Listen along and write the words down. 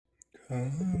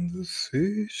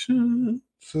Conversations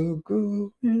are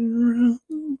going round.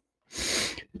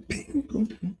 People.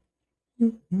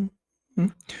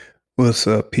 What's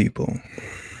up, people?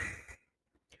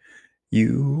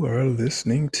 You are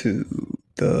listening to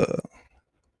the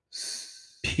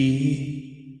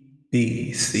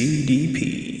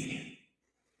PBCDP.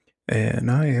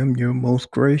 And I am your most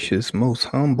gracious, most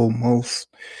humble, most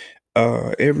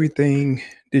everything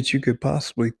that you could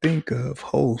possibly think of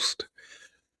host,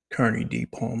 Carney D.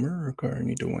 Palmer or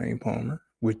Carney Dwayne Palmer,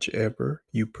 whichever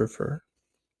you prefer.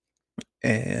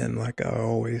 And like I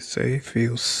always say,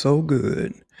 feels so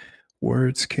good.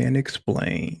 Words can't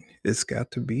explain. It's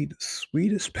got to be the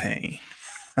sweetest pain.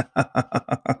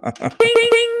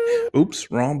 Oops,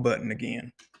 wrong button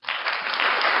again.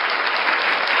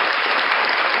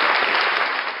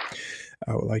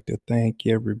 I would like to thank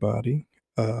everybody.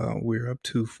 We're up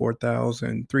to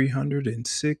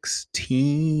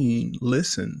 4,316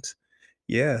 listens.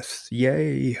 Yes,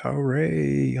 yay,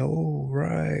 hooray, all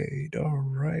right, all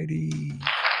righty.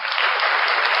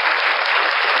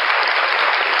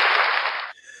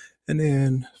 And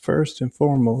then, first and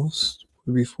foremost,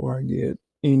 before I get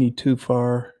any too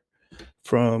far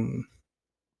from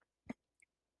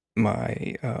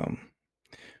my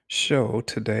show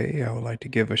today, I would like to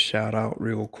give a shout out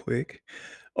real quick,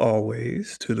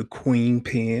 always, to the Queen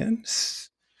Pen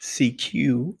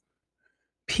CQP,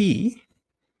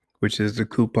 which is the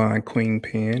coupon Queen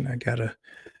Pen. I gotta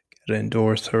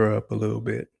endorse her up a little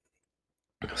bit.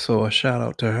 So a shout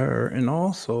out to her, and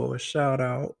also a shout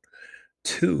out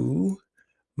to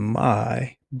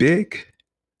my big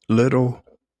little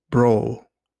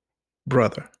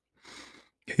brother.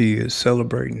 He is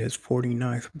celebrating his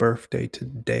 49th birthday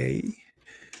today.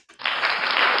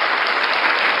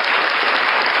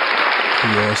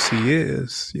 Yes, he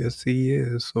is. Yes, he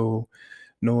is. So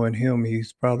knowing him,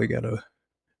 he's probably got a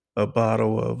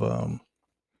bottle of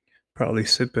probably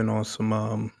sipping on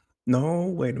some no,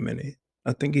 wait a minute.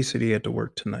 I think he said he had to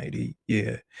work tonight. He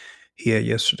had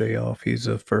yesterday off. He's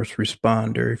a first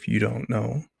responder, if you don't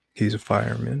know. He's a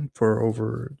fireman for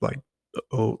over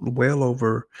well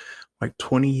over like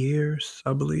 20 years,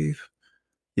 I believe.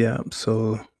 Yeah,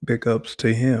 so big ups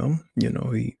to him. You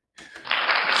know, he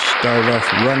started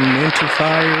off running into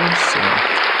fires, and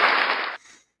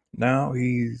now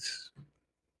he's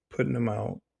putting them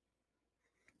out.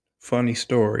 Funny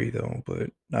story though,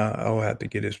 but I'll have to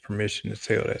get his permission to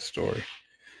tell that story.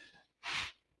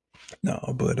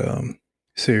 No, but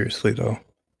seriously though.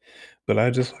 But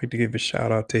I just like to give a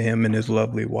shout out to him and his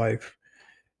lovely wife.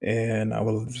 And I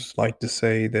would just like to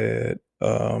say that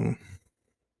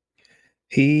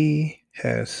he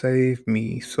has saved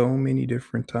me so many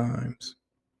different times.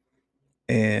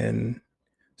 And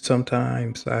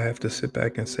sometimes I have to sit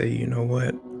back and say, you know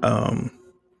what?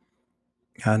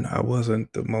 I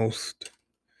wasn't the most.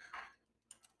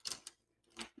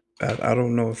 I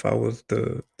don't know if I was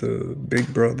the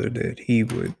big brother that he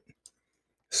would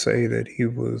say that he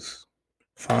was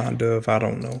fond of. I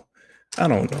don't know. I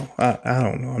don't know. I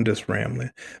don't know. I'm just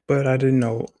rambling. But I didn't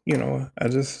know, I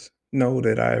just know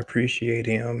that I appreciate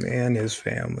him and his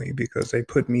family because they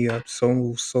put me up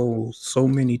so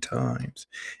many times.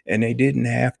 And they didn't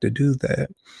have to do that.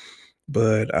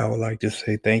 But I would like to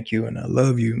say thank you and I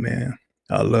love you, man.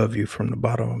 I love you from the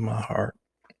bottom of my heart.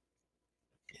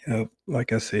 Yep.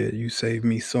 Like I said, you saved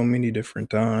me so many different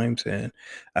times and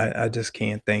I just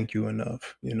can't thank you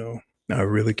enough, I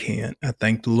really can't. I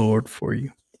thank the Lord for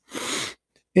you.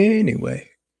 Anyway,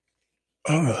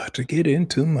 to get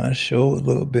into my show a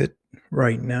little bit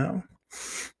right now,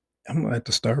 I'm gonna have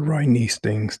to start writing these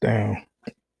things down.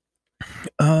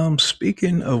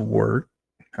 Speaking of work,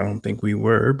 I don't think we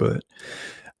were, but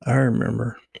I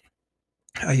remember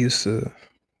I used to,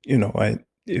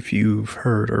 if you've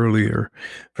heard earlier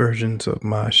versions of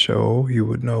my show, you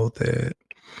would know that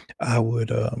I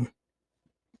would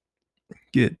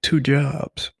get 2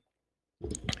 jobs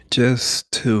just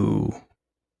to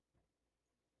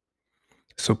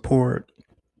support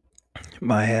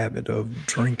my habit of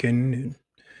drinking and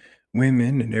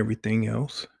women and everything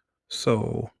else.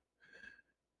 So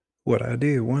what I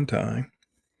did one time,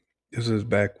 this is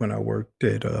back when I worked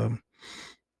at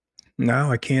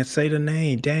now I can't say the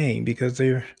name, dang, because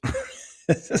they're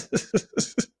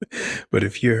but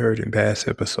if you heard in past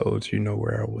episodes, you know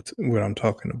what I'm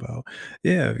talking about.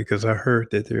 Yeah, because I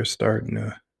heard that they're starting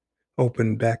to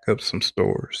open back up some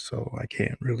stores, so I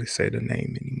can't really say the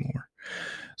name anymore.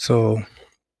 So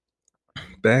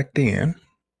back then,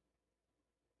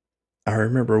 I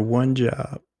remember one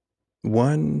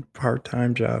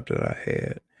part-time job that I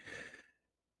had.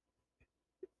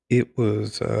 It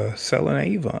was selling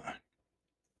Avon.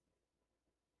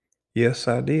 Yes,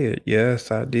 I did.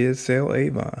 Yes, I did sell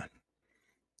Avon.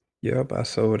 Yep, I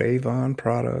sold Avon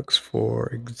products for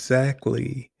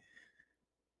exactly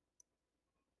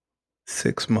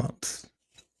 6 months,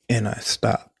 and I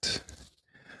stopped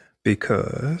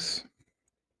because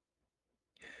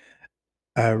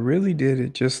I really did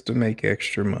it just to make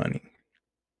extra money,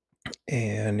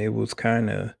 and it was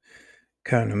kinda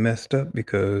messed up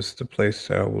because the place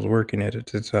that I was working at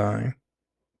the time,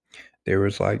 there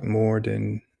was, like, more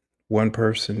than one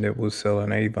person that was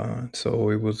selling Avon, so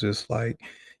it was just like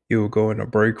you would go in the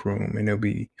break room, and there'll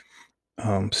be,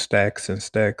 stacks and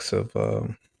stacks of,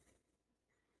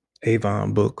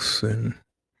 Avon books and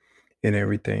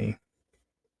everything.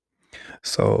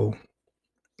 So,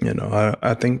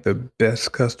 I think the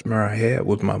best customer I had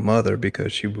was my mother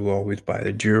because she would always buy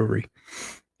the jewelry,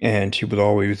 and she would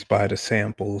always buy the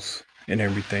samples and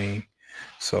everything.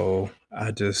 So,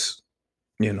 I just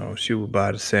she would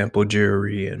buy the sample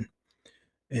jewelry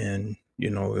and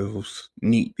it was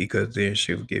neat because then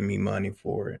she would give me money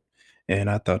for it. And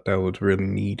I thought that was really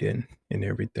neat and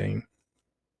everything.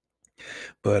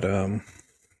 But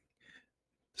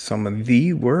some of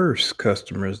the worst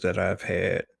customers that I've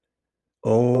had,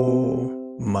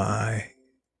 oh my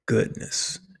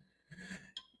goodness.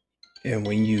 And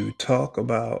when you talk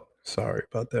about, sorry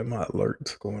about that, my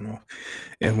alert's going off.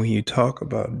 And when you talk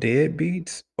about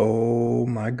deadbeats, oh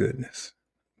my goodness.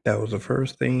 That was the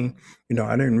first thing,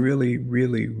 I didn't really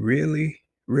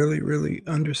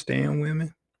understand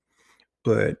women,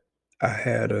 but I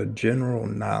had a general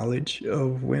knowledge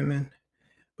of women,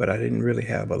 but I didn't really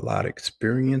have a lot of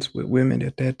experience with women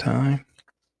at that time.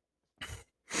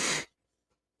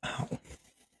 Ow.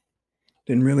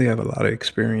 Didn't really have a lot of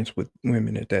experience with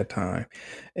women at that time.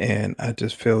 And I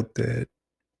just felt that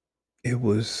it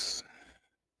was,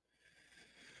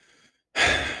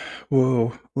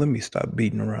 well, let me stop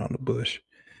beating around the bush.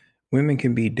 Women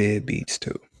can be deadbeats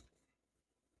too.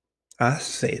 I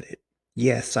said it.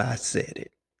 Yes, I said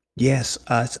it. Yes,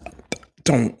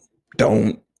 don't,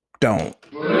 don't, don't.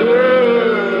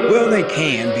 Well, they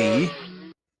can be.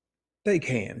 They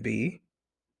can be.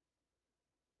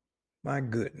 My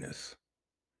goodness.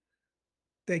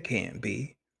 They can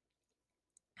be.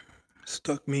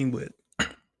 Stuck me with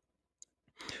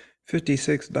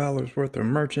 $56 worth of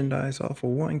merchandise off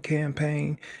of one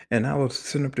campaign, and I was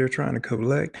sitting up there trying to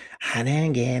collect. I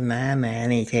didn't get my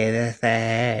money to the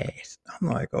face. I'm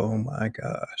like, oh my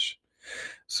gosh.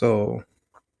 So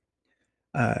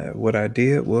what I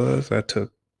did was I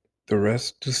took the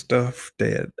rest of the stuff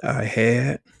that I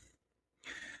had.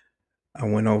 I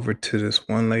went over to this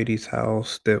one lady's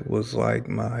house that was like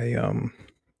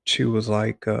she was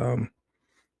like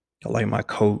my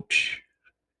coach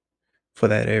for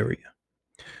that area.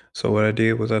 So what I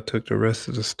did was I took the rest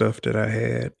of the stuff that I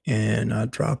had and I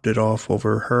dropped it off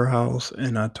over her house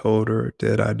and I told her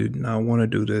that I did not want to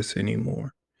do this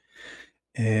anymore.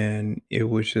 And it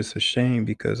was just a shame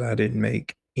because I didn't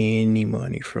make any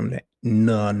money from that.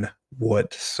 None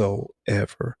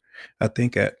whatsoever. I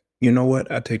think you know what?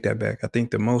 I take that back. I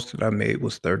think the most that I made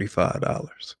was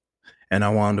 $35. And I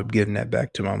wound up giving that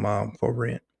back to my mom for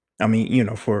rent. I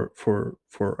mean, for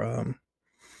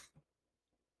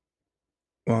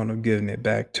wound up giving it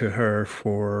back to her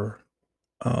for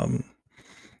um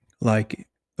like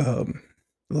um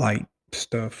light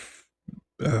stuff,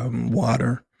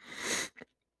 water.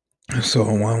 So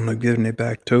I wound up giving it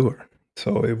back to her.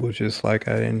 So it was just like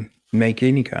I didn't make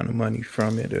any kind of money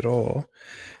from it at all.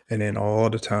 And then all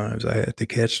the times I had to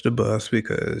catch the bus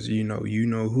because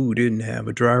who didn't have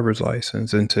a driver's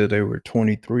license until they were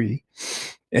 23.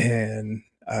 And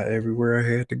everywhere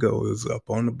I had to go was up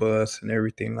on the bus and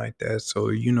everything like that. So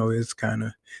it's kind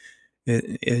of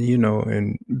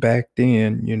and back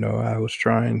then, I was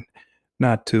trying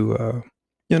not to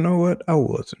you know what? I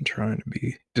wasn't trying to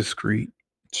be discreet.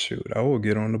 Shoot, I would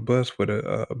get on the bus with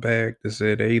a bag that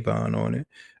said Avon on it.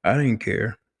 I didn't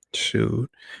care. Shoot.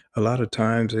 A lot of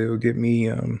times it will get me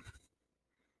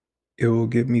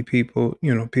people,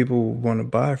 people want to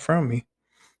buy from me.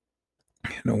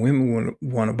 Women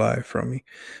want to buy from me.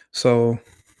 So,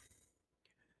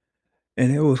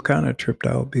 and it was kind of tripped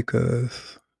out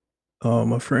because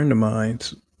a friend of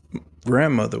mine's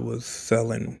grandmother was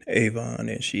selling Avon,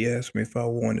 and she asked me if I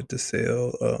wanted to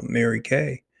sell Mary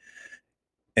Kay,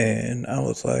 and I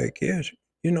was like, "Yeah,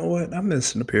 you know what? I'm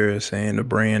missing a pair of saying the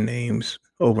brand names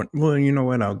over. Well, you know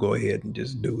what? I'll go ahead and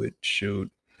just do it. Shoot,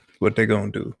 what they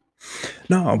gonna do?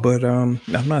 No, but I'm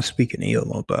not speaking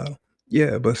ill about 'em.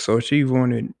 Yeah, but so she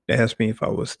wanted asked me if I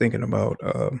was thinking about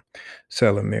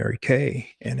selling Mary Kay,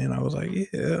 and then I was like,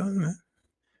 yeah,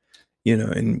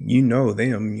 and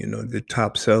them, the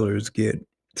top sellers get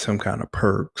some kind of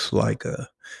perks, like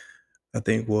I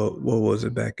think what was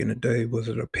it back in the day? Was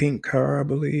it a pink car? I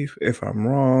believe. If I'm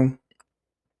wrong,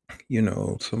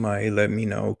 somebody let me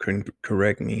know, can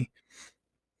correct me.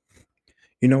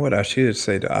 You know what? I should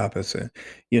say the opposite.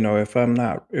 If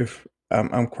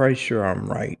I'm quite sure I'm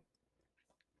right.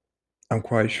 I'm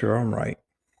quite sure I'm right.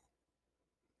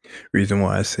 Reason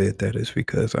why I said that is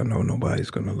because I know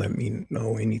nobody's gonna let me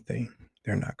know anything.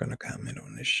 They're not gonna comment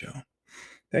on this show.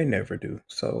 They never do.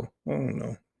 So I don't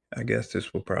know. I guess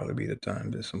this will probably be the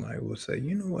time that somebody will say,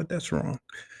 you know what, that's wrong.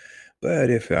 But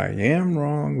if I am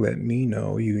wrong, let me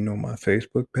know. You know my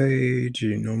Facebook page,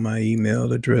 you know my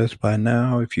email address by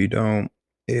now. If you don't,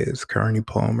 it's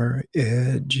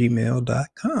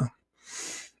kearneypalmer@gmail.com.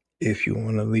 If you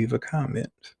want to leave a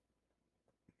comment.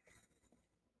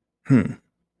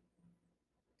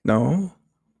 No?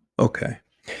 Okay.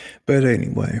 But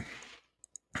anyway,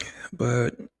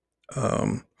 but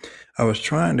I was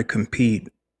trying to compete.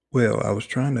 Well, I was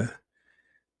trying to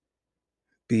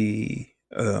be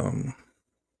I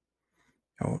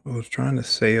was trying to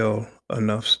sell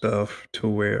enough stuff to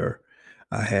where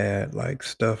I had like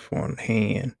stuff on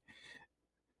hand.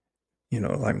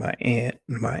 Like my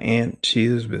aunt, she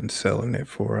has been selling it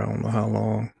for I don't know how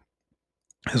long,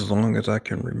 as long as I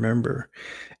can remember.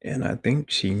 And I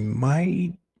think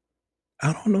I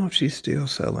don't know if she's still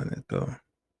selling it though.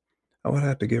 I would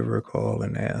have to give her a call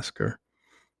and ask her.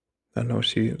 I know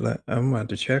I'm about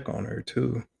to check on her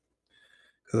too,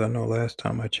 because I know last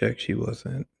time I checked, she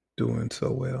wasn't doing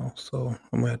so well. So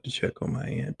I'm gonna have to check on my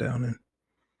aunt down in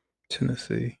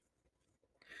Tennessee,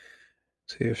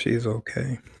 see if she's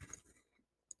okay.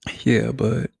 Yeah,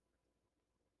 but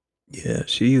yeah,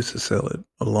 she used to sell it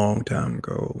a long time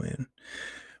ago, and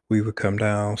we would come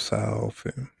down south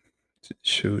and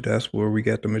shoot. That's where we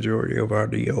got the majority of our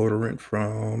deodorant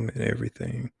from and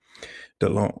everything.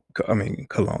 Cologne,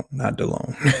 not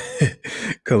Delone,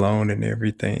 cologne and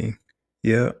everything.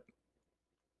 Yep,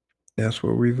 that's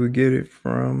where we would get it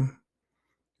from.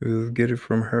 We would get it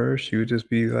from her. She would just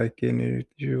be like getting it.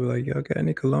 She was like, "Y'all got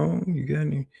any cologne? You got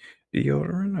any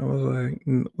deodorant?" I was like,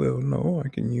 Well, no, I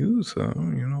can use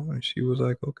some." And she was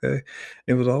like, "Okay."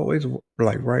 It was always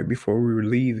like right before we were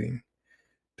leaving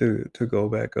to go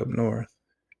back up north,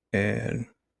 and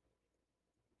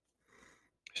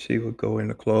she would go in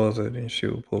the closet and she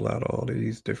would pull out all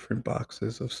these different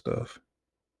boxes of stuff.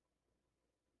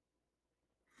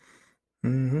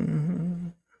 Hmm.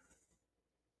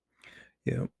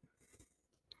 Yep,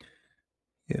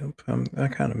 yep. I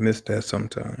kind of miss that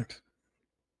sometimes.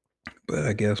 But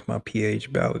I guess my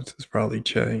pH balance has probably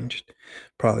changed,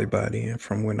 probably by then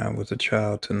from when I was a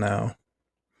child to now.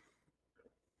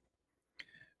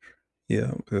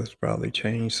 Yeah, it's probably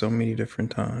changed so many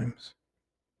different times.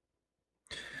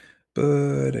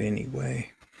 But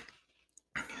anyway,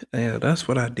 yeah, that's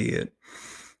what I did.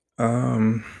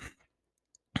 Um,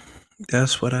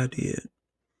 that's what I did.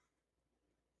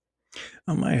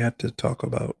 I might have to talk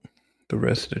about the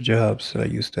rest of the jobs that I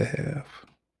used to have.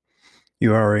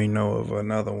 You already know of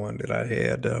another one that I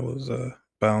had that was a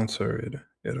bouncer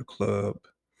at a club.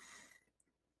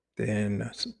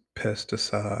 Then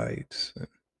pesticides,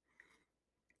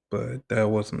 but that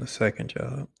wasn't the second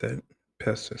job, that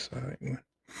pesticide one.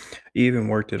 Even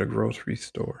worked at a grocery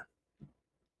store.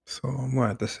 So I'm gonna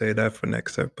have to say that for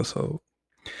next episode.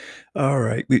 All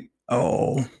right.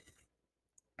 No,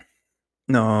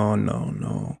 no,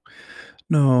 no.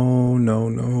 No, no,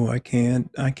 no. I can't.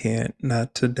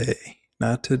 Not today.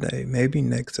 Not today. Maybe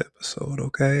next episode,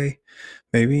 okay?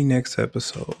 Maybe next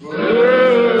episode.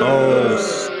 Oh,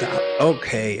 stop.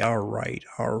 Okay, all right,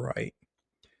 all right.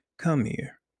 Come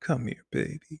here. Come here,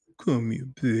 baby. Come here,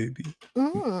 baby.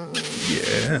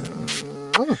 Yeah.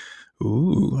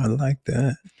 Ooh, I like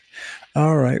that.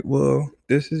 All right. Well,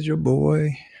 this is your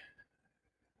boy.